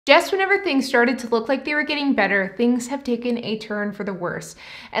Just whenever things started to look like they were getting better, things have taken a turn for the worse.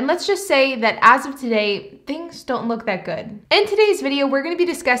 And let's just say that as of today, things don't look that good. In today's video, we're going to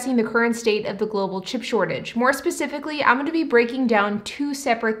be discussing the current state of the global chip shortage. More specifically, I'm going to be breaking down two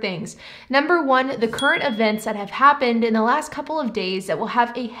separate things. Number one, the current events that have happened in the last couple of days that will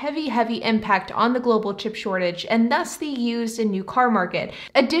have a heavy impact on the global chip shortage and thus the used and new car market.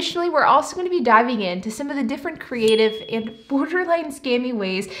 Additionally, we're also going to be diving into some of the different creative and borderline scammy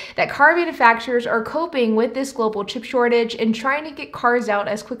ways that car manufacturers are coping with this global chip shortage and trying to get cars out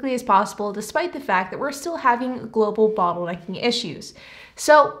as quickly as possible, despite the fact that we're still having global bottlenecking issues.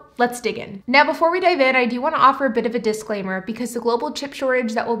 So let's dig in. Now, before we dive in, I do want to offer a bit of a disclaimer because the global chip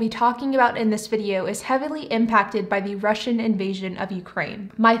shortage that we'll be talking about in this video is heavily impacted by the Russian invasion of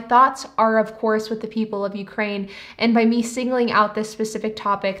Ukraine. My thoughts are, of course, with the people of Ukraine, and by me singling out this specific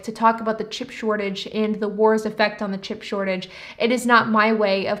topic to talk about the chip shortage and the war's effect on the chip shortage, it is not my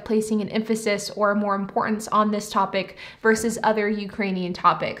way of placing an emphasis or more importance on this topic versus other Ukrainian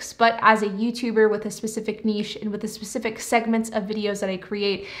topics. But as a YouTuber with a specific niche and with the specific segments of videos that I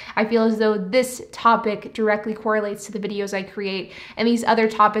create, I feel as though this topic directly correlates to the videos I create, and these other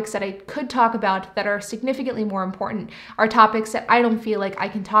topics that I could talk about that are significantly more important are topics that I don't feel like I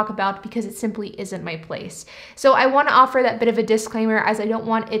can talk about because it simply isn't my place. So I want to offer that bit of a disclaimer, as I don't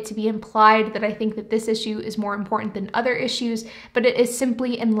want it to be implied that I think that this issue is more important than other issues, but it is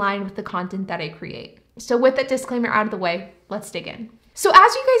simply in line with the content that I create. So with that disclaimer out of the way, let's dig in. So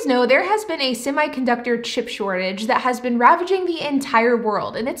as you guys know, there has been a semiconductor chip shortage that has been ravaging the entire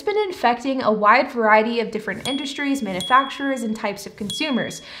world, and it's been infecting a wide variety of different industries, manufacturers, and types of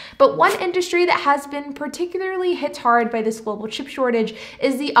consumers. But one industry that has been particularly hit hard by this global chip shortage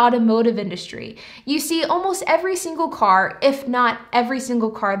is the automotive industry. You see, almost every single car, if not every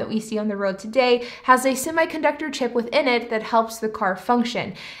single car that we see on the road today, has a semiconductor chip within it that helps the car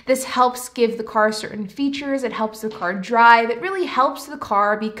function. This helps give the car certain features, it helps the car drive, it really helps the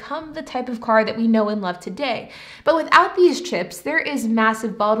car become the type of car that we know and love today. But without these chips, there is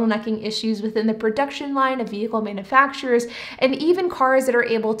massive bottlenecking issues within the production line of vehicle manufacturers, and even cars that are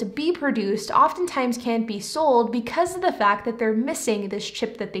able to be produced oftentimes can't be sold because of the fact that they're missing this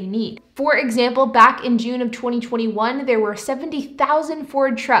chip that they need. For example, back in June of 2021, there were 70,000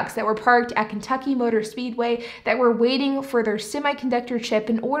 Ford trucks that were parked at Kentucky Motor Speedway that were waiting for their semiconductor chip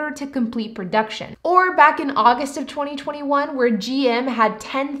in order to complete production. Or back in August of 2021, where GM had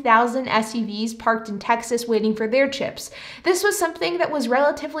 10,000 SUVs parked in Texas waiting for their chips. This was something that was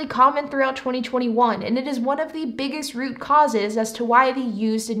relatively common throughout 2021, and it is one of the biggest root causes as to why the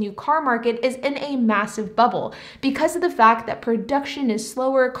used and new car market is in a massive bubble, because of the fact that production is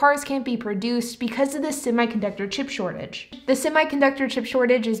slower, cars can't be produced because of the semiconductor chip shortage. The semiconductor chip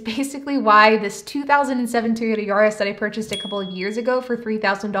shortage is basically why this 2007 Toyota Yaris that I purchased a couple of years ago for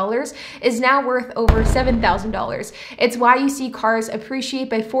 $3,000 is now worth over $7,000. It's why you see cars appreciate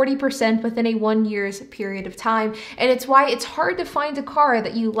by 40% within a 1 year's period of time, and it's why it's hard to find a car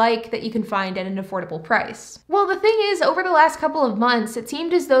that you like that you can find at an affordable price. Well, the thing is, over the last couple of months, it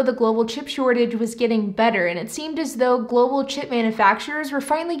seemed as though the global chip shortage was getting better, and it seemed as though global chip manufacturers were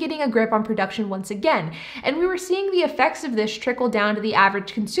finally getting a grip on production once again, and we were seeing the effects of this trickle down to the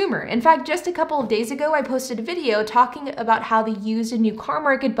average consumer. In fact, just a couple of days ago, I posted a video talking about how the used and new car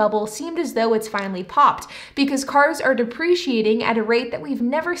market bubble seemed as though it's finally popped, because cars are depreciating at a rate that we've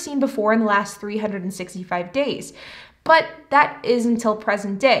never seen before in the last 365 days. But that is until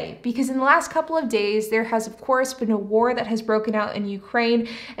present day, because in the last couple of days, there has of course been a war that has broken out in Ukraine,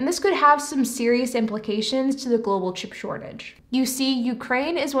 and this could have some serious implications to the global chip shortage. You see,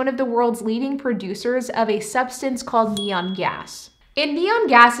 Ukraine is one of the world's leading producers of a substance called neon gas. And neon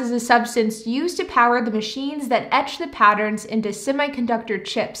gas is a substance used to power the machines that etch the patterns into semiconductor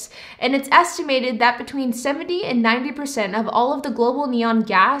chips, and it's estimated that between 70 and 90% of all of the global neon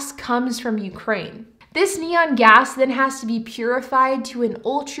gas comes from Ukraine. This neon gas then has to be purified to an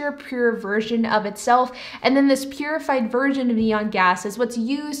ultra-pure version of itself, and then this purified version of neon gas is what's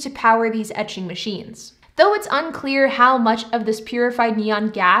used to power these etching machines. Though it's unclear how much of this purified neon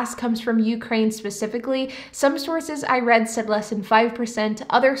gas comes from Ukraine specifically, some sources I read said less than 5%,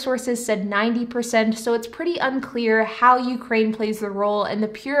 other sources said 90%, so it's pretty unclear how Ukraine plays the role in the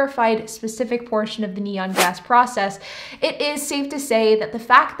purified specific portion of the neon gas process. It is safe to say that the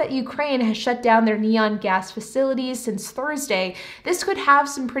fact that Ukraine has shut down their neon gas facilities since Thursday, this could have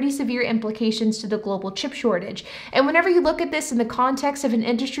some pretty severe implications to the global chip shortage. And whenever you look at this in the context of an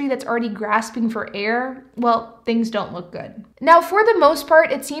industry that's already grasping for air, well, things don't look good. Now, for the most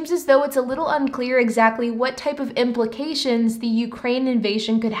part, it seems as though it's a little unclear exactly what type of implications the Ukraine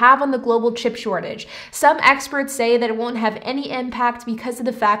invasion could have on the global chip shortage. Some experts say that it won't have any impact because of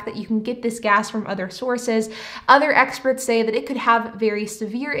the fact that you can get this gas from other sources. Other experts say that it could have very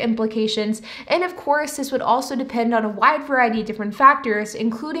severe implications, and of course, this would also depend on a wide variety of different factors,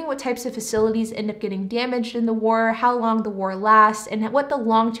 including what types of facilities end up getting damaged in the war, how long the war lasts, and what the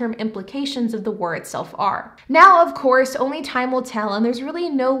long-term implications of the war itself are. Now, of course, only time will tell, and there's really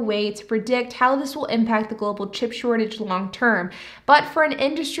no way to predict how this will impact the global chip shortage long term. But for an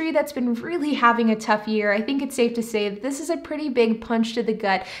industry that's been really having a tough year, I think it's safe to say that this is a pretty big punch to the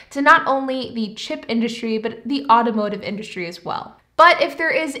gut to not only the chip industry, but the automotive industry as well. But if there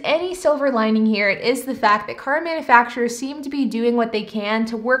is any silver lining here, it is the fact that car manufacturers seem to be doing what they can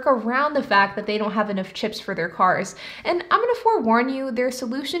to work around the fact that they don't have enough chips for their cars. And I'm going to forewarn you, their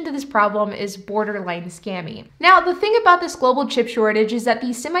solution to this problem is borderline scammy. Now, the thing about this global chip shortage is that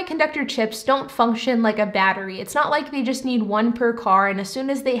these semiconductor chips don't function like a battery. It's not like they just need one per car, and as soon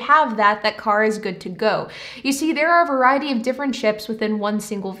as they have that, that car is good to go. You see, there are a variety of different chips within one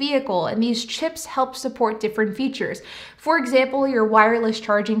single vehicle, and these chips help support different features. For example, your wireless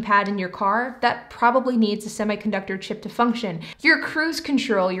charging pad in your car, that probably needs a semiconductor chip to function. Your cruise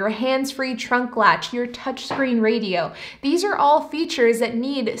control, your hands-free trunk latch, your touchscreen radio. These are all features that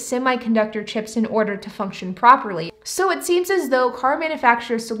need semiconductor chips in order to function properly. So it seems as though car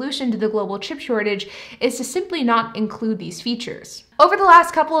manufacturers' solution to the global chip shortage is to simply not include these features. Over the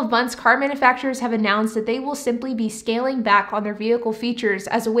last couple of months, car manufacturers have announced that they will simply be scaling back on their vehicle features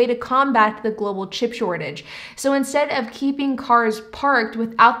as a way to combat the global chip shortage. So instead of keeping cars parked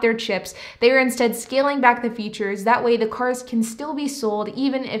without their chips, they are instead scaling back the features. That way the cars can still be sold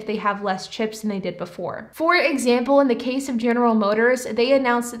even if they have less chips than they did before. For example, in the case of General Motors, they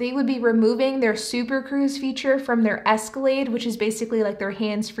announced that they would be removing their Super Cruise feature from their Escalade, which is basically like their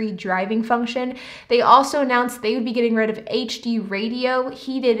hands-free driving function. They also announced they would be getting rid of HD radio,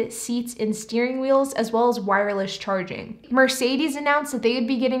 heated seats and steering wheels, as well as wireless charging. Mercedes announced that they would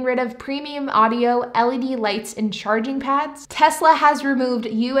be getting rid of premium audio, LED lights, and charging pads. Tesla has removed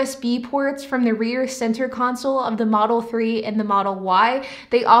USB ports from the rear center console of the Model 3 and the Model Y.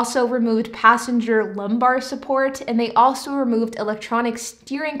 They also removed passenger lumbar support, and they also removed electronic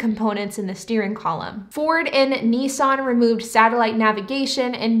steering components in the steering column. Ford and Nissan removed satellite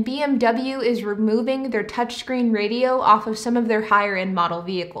navigation, and BMW is removing their touchscreen radio off of some of their higher-end model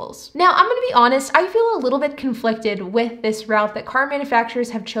vehicles. Now, I'm going to be honest, I feel a little bit conflicted with this route that car manufacturers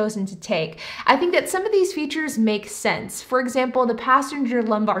have chosen to take. I think that some of these features make sense. For example, the passenger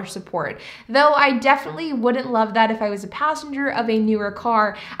lumbar support. Though I definitely wouldn't love that if I was a passenger of a newer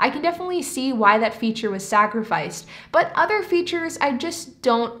car, I can definitely see why that feature was sacrificed. But other features I just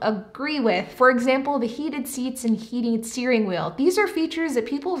don't agree with. For example, the heated seats and heated steering wheel. These are features that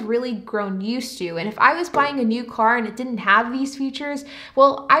people have really grown used to, and if I was buying a new car and it didn't have these features,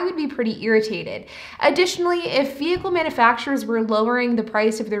 well, I would be pretty irritated. Additionally, if vehicle manufacturers were lowering the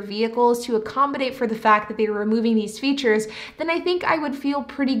price of their vehicles to accommodate for the fact that they were removing these features, then I think I would feel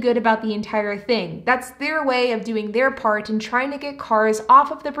pretty good about the entire thing. That's their way of doing their part in trying to get cars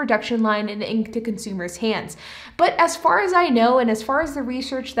off of the production line and into consumers' hands. But as far as I know, and as far as the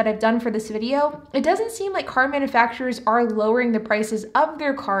research that I've done for this video, it doesn't seem like car manufacturers are lowering the prices of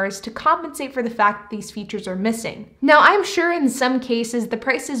their cars to compensate for the fact that these features are missing. Now, I'm sure in some cases the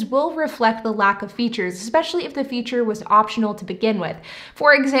prices will reflect the lack of features, especially if the feature was optional to begin with.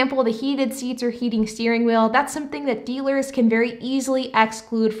 For example, the heated seats or heating steering wheel, that's something that dealers can very easily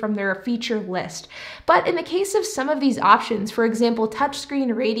exclude from their feature list. But in the case of some of these options, for example,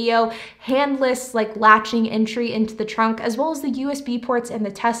 touchscreen radio, handless like latching entry into the trunk, as well as the USB ports in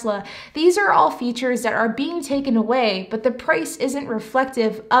the Tesla, these are all features that are being taken away, but the price isn't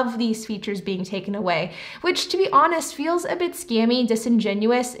reflective of these features being taken away, which, to be honest, feels a bit scammy,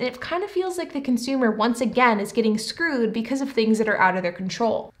 disingenuous, and it kind of feels like the consumer once again is getting screwed because of things that are out of their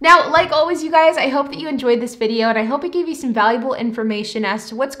control. Now, like always, you guys, I hope that you enjoyed this video, and I hope it gave you some valuable information as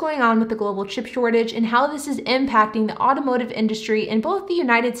to what's going on with the global chip shortage and how this is impacting the automotive industry in both the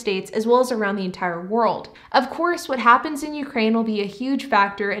United States as well as around the entire world. Of course, what happens in Ukraine will be a huge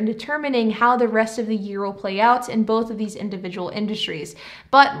factor in determining how the rest of the year will play out in both of these individual industries.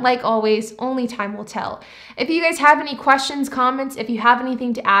 But like always, only time will tell. If you guys have any questions, comments, if you have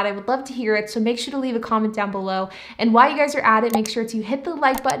anything to add, I would love to hear it, so make sure to leave a comment down below. And while you guys are at it, make sure to hit the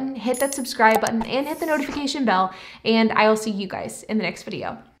like button, hit that subscribe button, and hit the notification bell, and I will see you guys in the next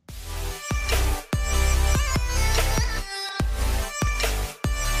video.